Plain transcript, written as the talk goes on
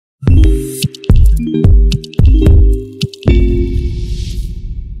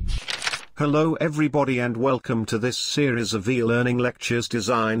Hello everybody and welcome to this series of e-learning lectures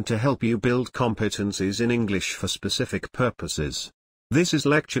designed to help you build competencies in English for specific purposes. This is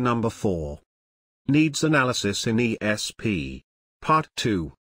lecture number 4. Needs Analysis in ESP. Part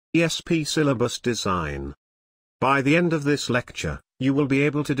 2. ESP Syllabus Design. By the end of this lecture, you will be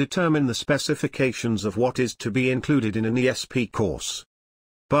able to determine the specifications of what is to be included in an ESP course.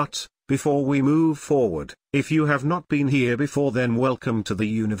 But, before we move forward, if you have not been here before, then welcome to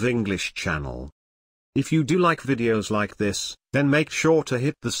the UNIV-ENGLISH channel. If you do like videos like this, then make sure to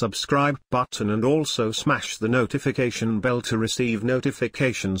hit the subscribe button and also smash the notification bell to receive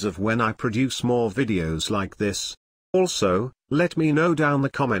notifications of when I produce more videos like this. Also, let me know down the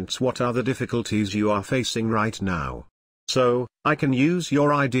comments what are the difficulties you are facing right now, so I can use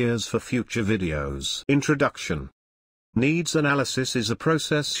your ideas for future videos. Introduction. Needs analysis is a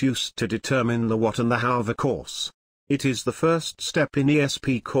process used to determine the what and the how of a course. It is the first step in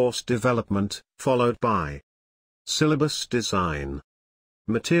ESP course development, followed by syllabus design,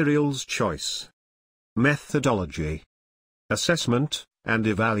 materials choice, methodology, assessment, and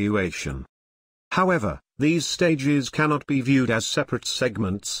evaluation. However, these stages cannot be viewed as separate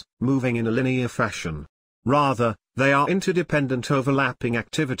segments, moving in a linear fashion. Rather, they are interdependent overlapping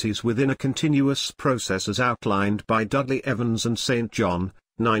activities within a continuous process as outlined by Dudley, Evans and St. John,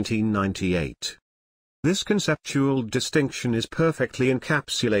 1998. This conceptual distinction is perfectly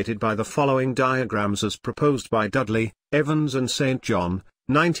encapsulated by the following diagrams as proposed by Dudley, Evans and St. John,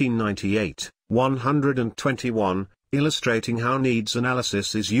 1998, 121, illustrating how needs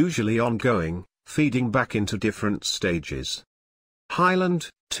analysis is usually ongoing, feeding back into different stages. Hyland,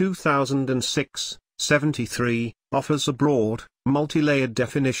 2006, 73, offers a broad, multi-layered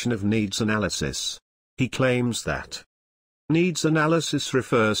definition of needs analysis. He claims that needs analysis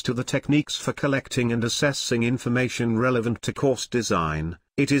refers to the techniques for collecting and assessing information relevant to course design.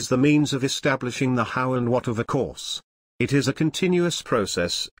 It is the means of establishing the how and what of a course. It is a continuous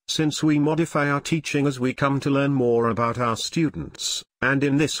process, since we modify our teaching as we come to learn more about our students, and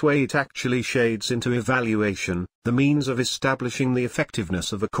in this way it actually shades into evaluation, the means of establishing the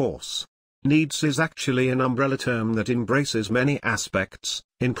effectiveness of a course. Needs is actually an umbrella term that embraces many aspects,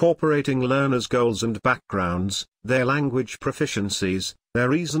 incorporating learners' goals and backgrounds, their language proficiencies, their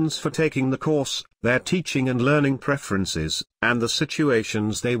reasons for taking the course, their teaching and learning preferences, and the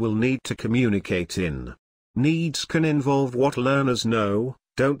situations they will need to communicate in. Needs can involve what learners know,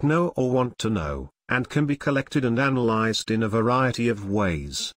 don't know or want to know, and can be collected and analyzed in a variety of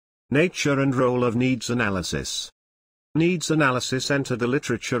ways. Nature and role of needs analysis. Needs analysis entered the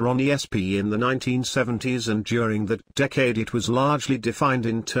literature on ESP in the 1970s, and during that decade it was largely defined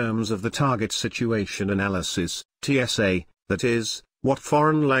in terms of the target situation analysis, TSA, that is, what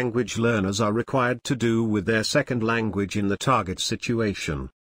foreign language learners are required to do with their second language in the target situation.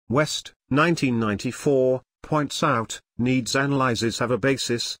 West, 1994, points out, needs analyses have a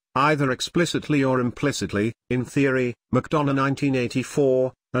basis, either explicitly or implicitly, in theory, McDonough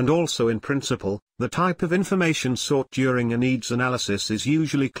 1984, and also in principle. The type of information sought during a needs analysis is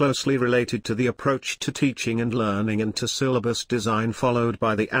usually closely related to the approach to teaching and learning and to syllabus design, followed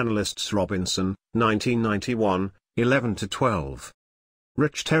by the analysts Robinson, 1991, 11-12.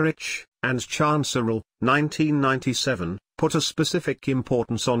 Richterich, and Chancerel, 1997, put a specific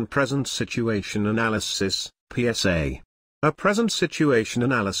importance on present situation analysis, PSA. A present situation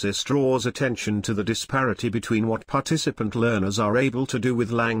analysis draws attention to the disparity between what participant learners are able to do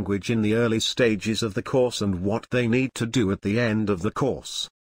with language in the early stages of the course and what they need to do at the end of the course.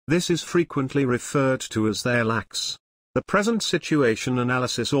 This is frequently referred to as their lacks. The present situation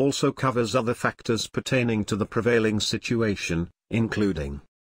analysis also covers other factors pertaining to the prevailing situation, including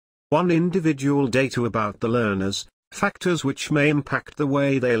 1. Individual data about the learners, factors which may impact the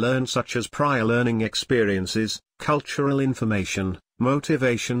way they learn, such as prior learning experiences, cultural information,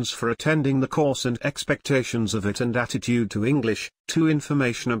 motivations for attending the course and expectations of it, and attitude to English. 2.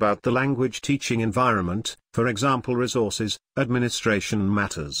 Information about the language teaching environment, for example resources, administration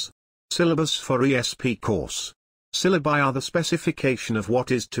matters. Syllabus for ESP course. Syllabi are the specification of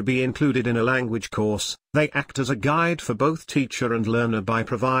what is to be included in a language course. They act as a guide for both teacher and learner by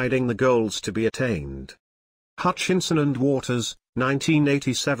providing the goals to be attained. Hutchinson and Waters,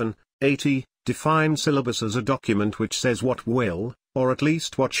 1987, 80, define syllabus as a document which says what will, or at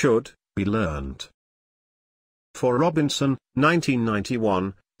least what should, be learned. For Robinson,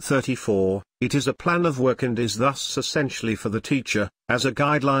 1991, 34, it is a plan of work and is thus essentially for the teacher, as a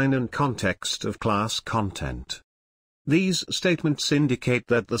guideline and context of class content. These statements indicate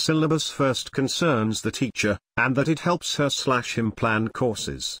that the syllabus first concerns the teacher, and that it helps her/him plan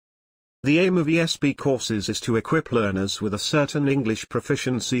courses. The aim of ESP courses is to equip learners with a certain English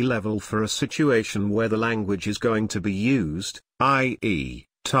proficiency level for a situation where the language is going to be used, i.e.,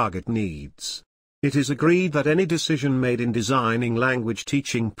 target needs. It is agreed that any decision made in designing language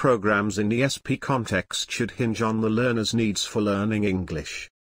teaching programs in the ESP context should hinge on the learner's needs for learning English.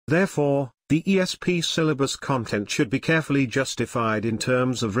 Therefore, the ESP syllabus content should be carefully justified in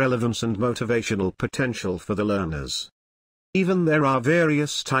terms of relevance and motivational potential for the learners. Even there are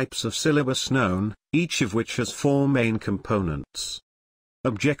various types of syllabus known, each of which has four main components.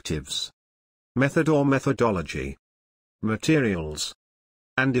 Objectives, method or methodology, materials,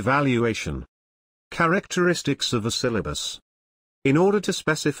 and evaluation. Characteristics of a syllabus. In order to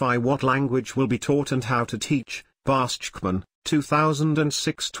specify what language will be taught and how to teach, Barschkman,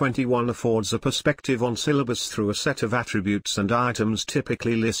 2006-21 affords a perspective on syllabus through a set of attributes and items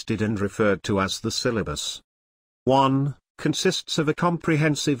typically listed and referred to as the syllabus. 1. Consists of a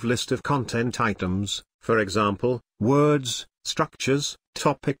comprehensive list of content items, for example, words, structures,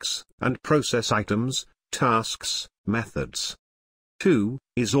 topics, and process items, tasks, methods. 2.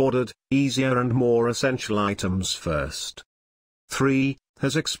 Is ordered, easier and more essential items first. 3.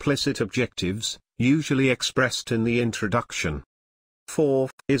 Has explicit objectives, usually expressed in the introduction. 4.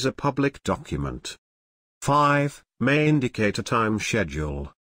 Is a public document. 5. May indicate a time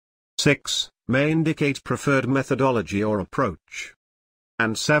schedule. 6. May indicate preferred methodology or approach.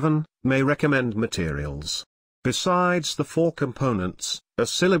 And 7. May recommend materials. Besides the four components, a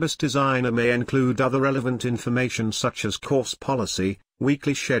syllabus designer may include other relevant information such as course policy,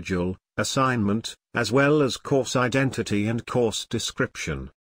 weekly schedule, assignment, as well as course identity and course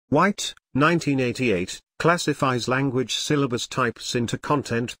description. White, 1988, classifies language syllabus types into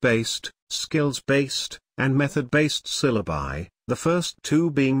content-based, skills-based, and method-based syllabi, the first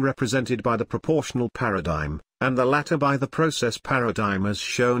two being represented by the proportional paradigm, and the latter by the process paradigm as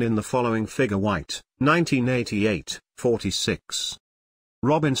shown in the following figure. White, 1988, 46.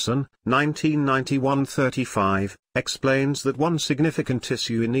 Robinson, 1991-35, explains that one significant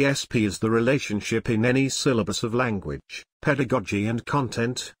issue in ESP is the relationship in any syllabus of language, pedagogy and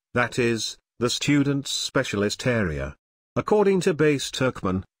content, that is, the student's specialist area. According to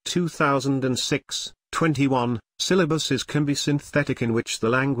Bass-Turkman, 2006, 21, syllabuses can be synthetic in which the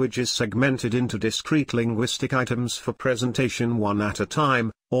language is segmented into discrete linguistic items for presentation one at a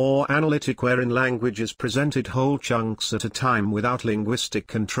time, or analytic wherein language is presented whole chunks at a time without linguistic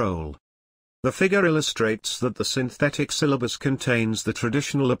control. The figure illustrates that the synthetic syllabus contains the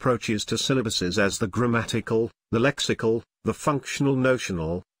traditional approaches to syllabuses as the grammatical, the lexical, the functional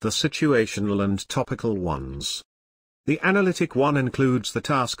notional, the situational and topical ones. The analytic one includes the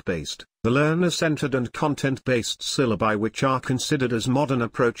task-based, the learner-centered and content-based syllabi which are considered as modern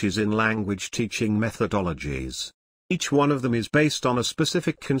approaches in language teaching methodologies. Each one of them is based on a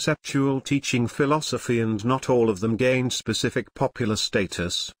specific conceptual teaching philosophy and not all of them gain specific popular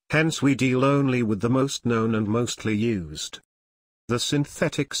status, hence we deal only with the most known and mostly used. The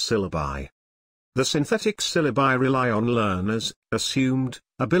synthetic syllabi. The synthetic syllabi rely on learners' assumed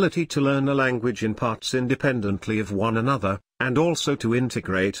ability to learn a language in parts independently of one another, and also to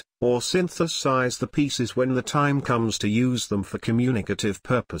integrate, or synthesize the pieces when the time comes to use them for communicative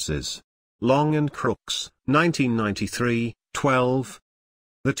purposes. Long and Crooks, 1993, 12.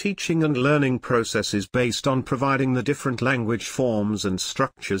 The teaching and learning process is based on providing the different language forms and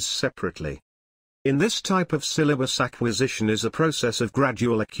structures separately. In this type of syllabus, acquisition is a process of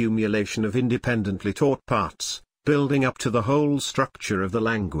gradual accumulation of independently taught parts, building up to the whole structure of the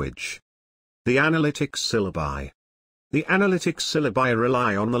language. The analytic syllabi. The analytic syllabi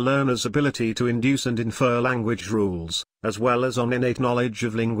rely on the learner's ability to induce and infer language rules, as well as on innate knowledge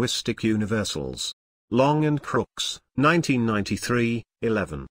of linguistic universals. Long and Crooks, 1993,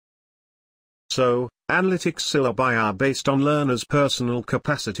 11. So, analytic syllabi are based on learners' personal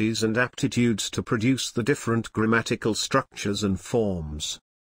capacities and aptitudes to produce the different grammatical structures and forms.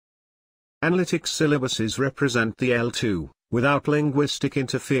 Analytic syllabuses represent the L2, without linguistic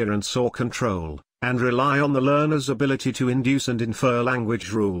interference or control, and rely on the learner's ability to induce and infer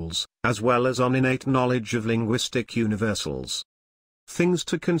language rules, as well as on innate knowledge of linguistic universals. Things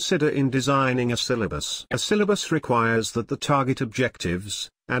to consider in designing a syllabus. A syllabus requires that the target objectives,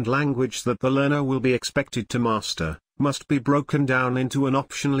 and language that the learner will be expected to master, must be broken down into an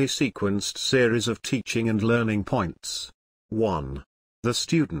optionally sequenced series of teaching and learning points. 1. The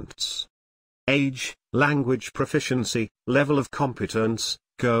student's age, language proficiency, level of competence,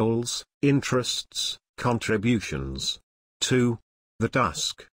 goals, interests, contributions. 2. The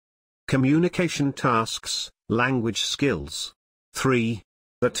task. Communication tasks, language skills. 3.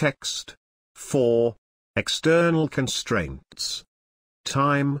 The text. 4. External constraints.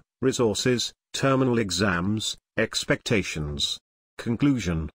 time, resources, terminal exams, expectations.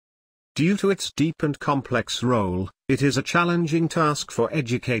 Conclusion. Due to its deep and complex role, it is a challenging task for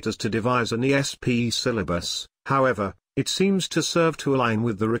educators to devise an ESP syllabus. However, it seems to serve to align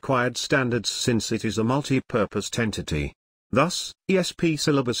with the required standards since it is a multi-purposed entity. Thus, ESP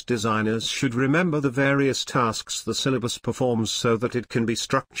syllabus designers should remember the various tasks the syllabus performs so that it can be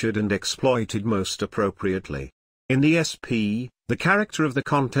structured and exploited most appropriately. In ESP, the character of the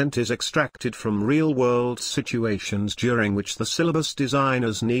content is extracted from real-world situations during which the syllabus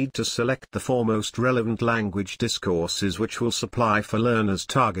designers need to select the foremost relevant language discourses which will supply for learners'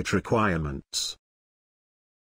 target requirements.